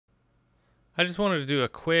I just wanted to do a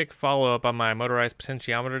quick follow-up on my motorized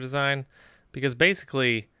potentiometer design because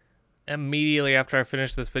basically immediately after I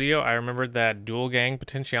finished this video, I remembered that dual gang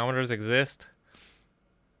potentiometers exist.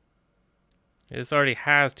 This already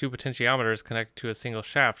has two potentiometers connected to a single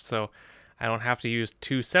shaft, so I don't have to use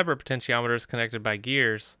two separate potentiometers connected by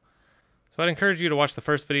gears. So I'd encourage you to watch the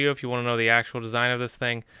first video if you want to know the actual design of this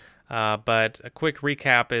thing. But a quick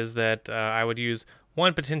recap is that I would use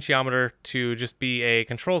one potentiometer to just be a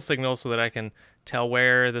control signal so that I can tell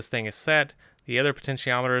where this thing is set. The other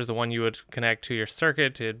potentiometer is the one you would connect to your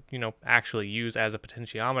circuit to, actually use as a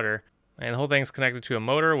potentiometer. And the whole thing's connected to a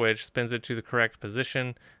motor which spins it to the correct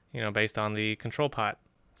position, based on the control pot.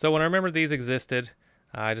 So when I remembered these existed,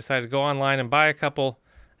 I decided to go online and buy a couple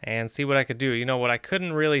and see what I could do. What I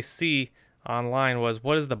couldn't really see online was,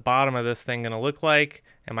 what is the bottom of this thing going to look like?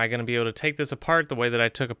 Am I going to be able to take this apart the way that I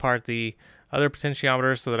took apart the other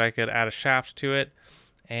potentiometer so that I could add a shaft to it?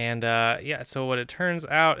 And so what it turns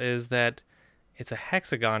out is that it's a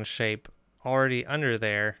hexagon shape already under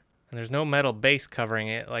there, and there's no metal base covering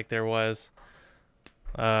it like there was,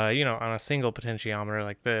 on a single potentiometer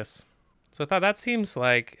like this. So I thought that seems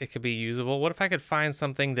like it could be usable. What if I could find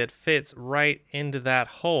something that fits right into that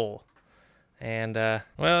hole? And,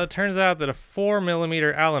 well, it turns out that a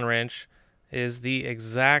 4mm Allen wrench is the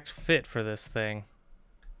exact fit for this thing.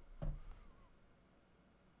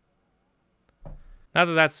 Not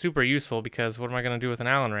that that's super useful, because what am I going to do with an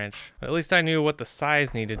Allen wrench? But at least I knew what the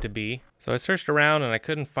size needed to be. So I searched around and I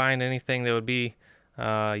couldn't find anything that would be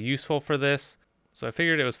useful for this. So I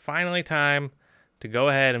figured it was finally time to go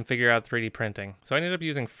ahead and figure out 3D printing. So I ended up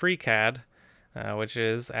using FreeCAD, which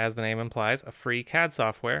is, as the name implies, a free CAD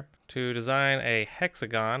software, to design a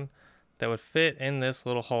hexagon that would fit in this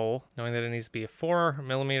little hole, knowing that it needs to be a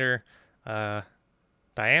 4mm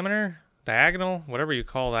diagonal, whatever you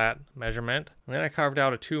call that measurement. And then I carved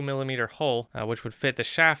out a 2mm hole, which would fit the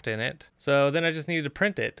shaft in it. So then I just needed to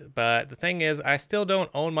print it. But the thing is, I still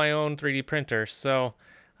don't own my own 3D printer, so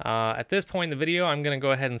at this point in the video, I'm going to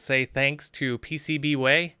go ahead and say thanks to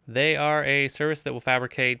PCBWay. They are a service that will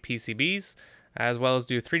fabricate PCBs, as well as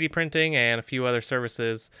do 3D printing and a few other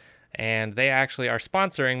services. And they actually are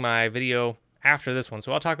sponsoring my video after this one,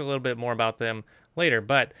 so I'll talk a little bit more about them later.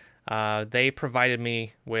 But they provided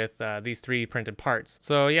me with these 3D printed parts.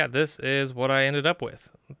 So yeah, this is what I ended up with.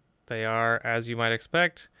 They are, as you might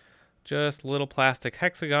expect, just little plastic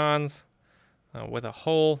hexagons with a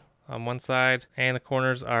hole on one side, and the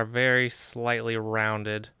corners are very slightly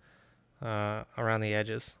rounded around the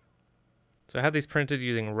edges. So I had these printed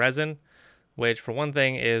using resin, which for one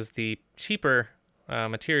thing is the cheaper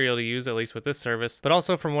material to use, at least with this service, but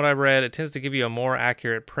also from what I've read, it tends to give you a more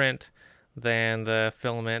accurate print than the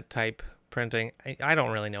filament type printing. I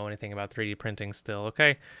don't really know anything about 3D printing still,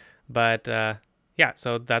 okay? But yeah,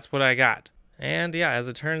 so that's what I got. And yeah, as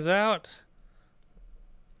it turns out,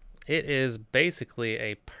 it is basically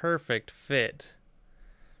a perfect fit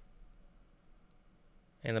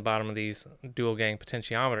in the bottom of these dual gang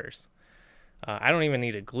potentiometers. I don't even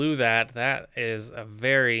need to glue that. That is a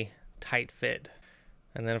very tight fit.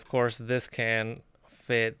 And then of course this can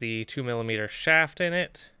fit the 2mm shaft in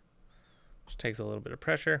it, which takes a little bit of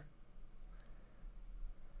pressure.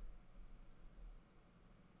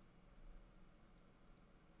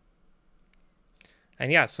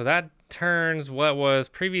 And yeah, so that turns what was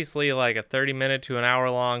previously like a 30-minute to an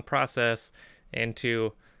hour-long process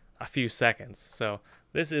into a few seconds. So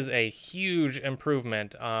this is a huge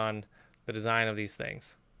improvement on the design of these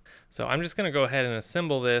things. So I'm just going to go ahead and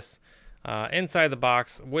assemble this inside the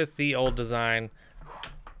box with the old design.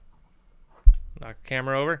 Knock the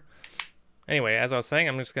camera over. Anyway, as I was saying,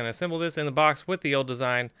 I'm just going to assemble this in the box with the old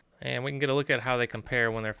design, and we can get a look at how they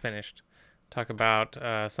compare when they're finished. Talk about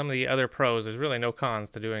some of the other pros. There's really no cons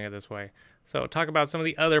to doing it this way. So talk about some of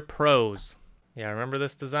the other pros. Yeah, remember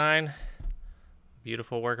this design?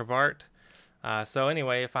 Beautiful work of art. So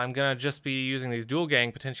anyway, if I'm going to just be using these dual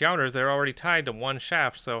gang potentiometers, they're already tied to one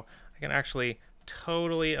shaft, so I can actually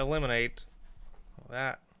totally eliminate. Well,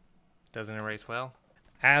 that doesn't erase well.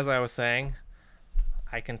 As I was saying,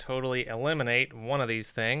 I can totally eliminate one of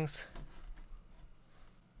these things.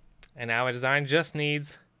 And now my design just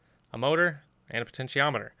needs a motor and a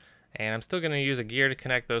potentiometer. And I'm still going to use a gear to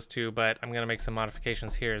connect those two, but I'm going to make some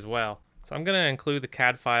modifications here as well. So I'm going to include the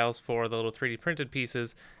CAD files for the little 3D printed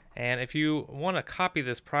pieces. And if you want to copy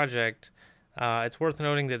this project, it's worth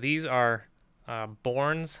noting that these are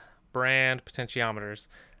Born's brand potentiometers.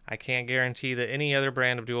 I can't guarantee that any other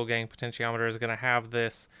brand of dual gang potentiometer is going to have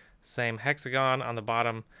this same hexagon on the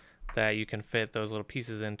bottom that you can fit those little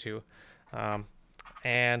pieces into.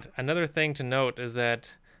 And another thing to note is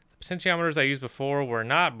that potentiometers I used before were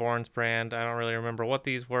not Bourne's brand. I don't really remember what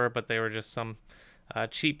these were, but they were just some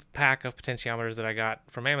cheap pack of potentiometers that I got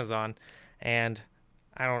from Amazon. And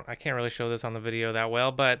I can't really show this on the video that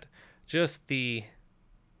well, but just the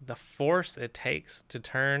force it takes to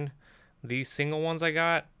turn these single ones I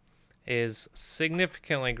got is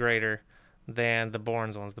significantly greater than the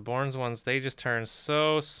Bourne's ones. The Bourne's ones, they just turn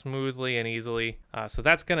so smoothly and easily. So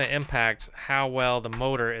that's going to impact how well the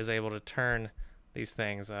motor is able to turn these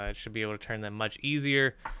things. It should be able to turn them much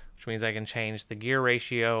easier, which means I can change the gear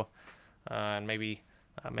ratio and maybe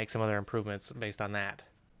make some other improvements based on that.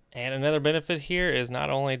 And another benefit here is not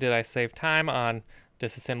only did I save time on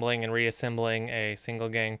disassembling and reassembling a single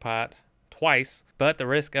gang pot twice, but the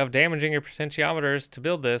risk of damaging your potentiometers to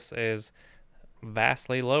build this is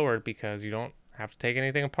vastly lowered because you don't have to take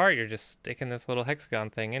anything apart. You're just sticking this little hexagon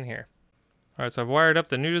thing in here. All right, so I've wired up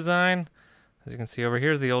the new design. As you can see, over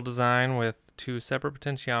here's the old design with 2 separate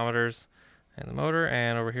potentiometers and the motor,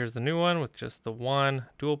 and over here's the new one with just the one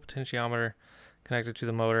dual potentiometer connected to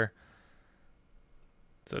the motor.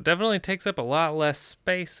 So it definitely takes up a lot less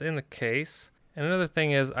space in the case. And another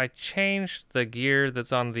thing is I changed the gear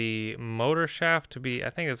that's on the motor shaft to be, I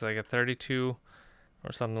think it's like a 32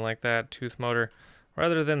 or something like that, tooth motor,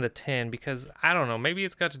 rather than the 10, because I don't know, maybe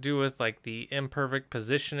it's got to do with like the imperfect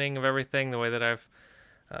positioning of everything, the way that I've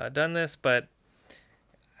done this, but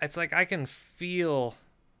it's like I can feel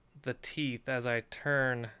the teeth as I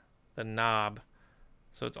turn the knob.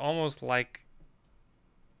 So it's almost like,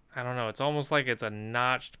 I don't know, it's almost like it's a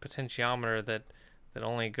notched potentiometer that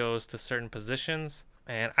only goes to certain positions.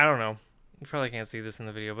 And I don't know, you probably can't see this in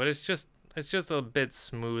the video, but it's just a bit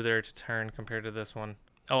smoother to turn compared to this one.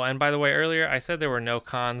 Oh, and by the way, earlier I said there were no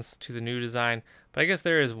cons to the new design, but I guess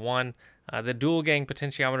there is one. The dual gang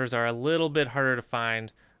potentiometers are a little bit harder to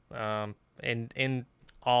find in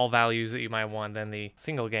all values that you might want than the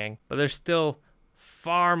single gang, but they're still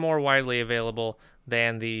far more widely available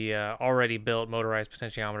than the already built motorized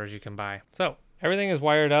potentiometers you can buy. So everything is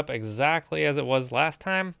wired up exactly as it was last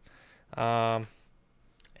time, and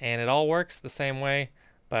it all works the same way,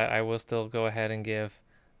 but I will still go ahead and give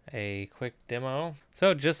a quick demo.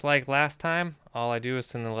 So just like last time, all I do is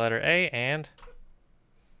send the letter A and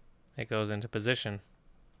it goes into position.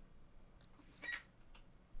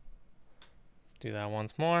 Let's do that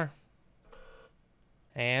once more.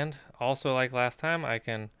 And also like last time, I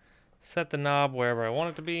can set the knob wherever I want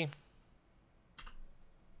it to be.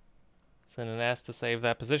 Send an S to save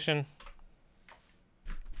that position.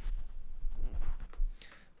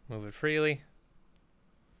 Move it freely.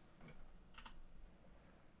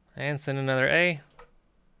 And send another A.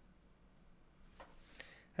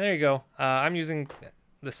 And there you go. I'm using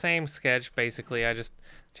the same sketch basically. I just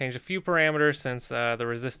changed a few parameters since the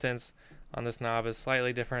resistance on this knob is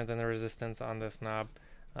slightly different than the resistance on this knob.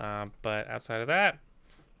 But outside of that,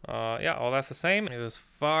 yeah, all that's the same. It was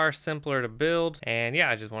far simpler to build. And yeah,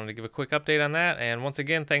 I just wanted to give a quick update on that. And once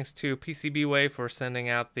again, thanks to PCBWay for sending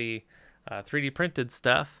out the 3D printed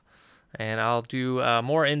stuff. And I'll do a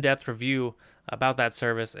more in-depth review about that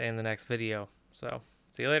service in the next video. So,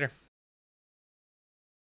 see you later.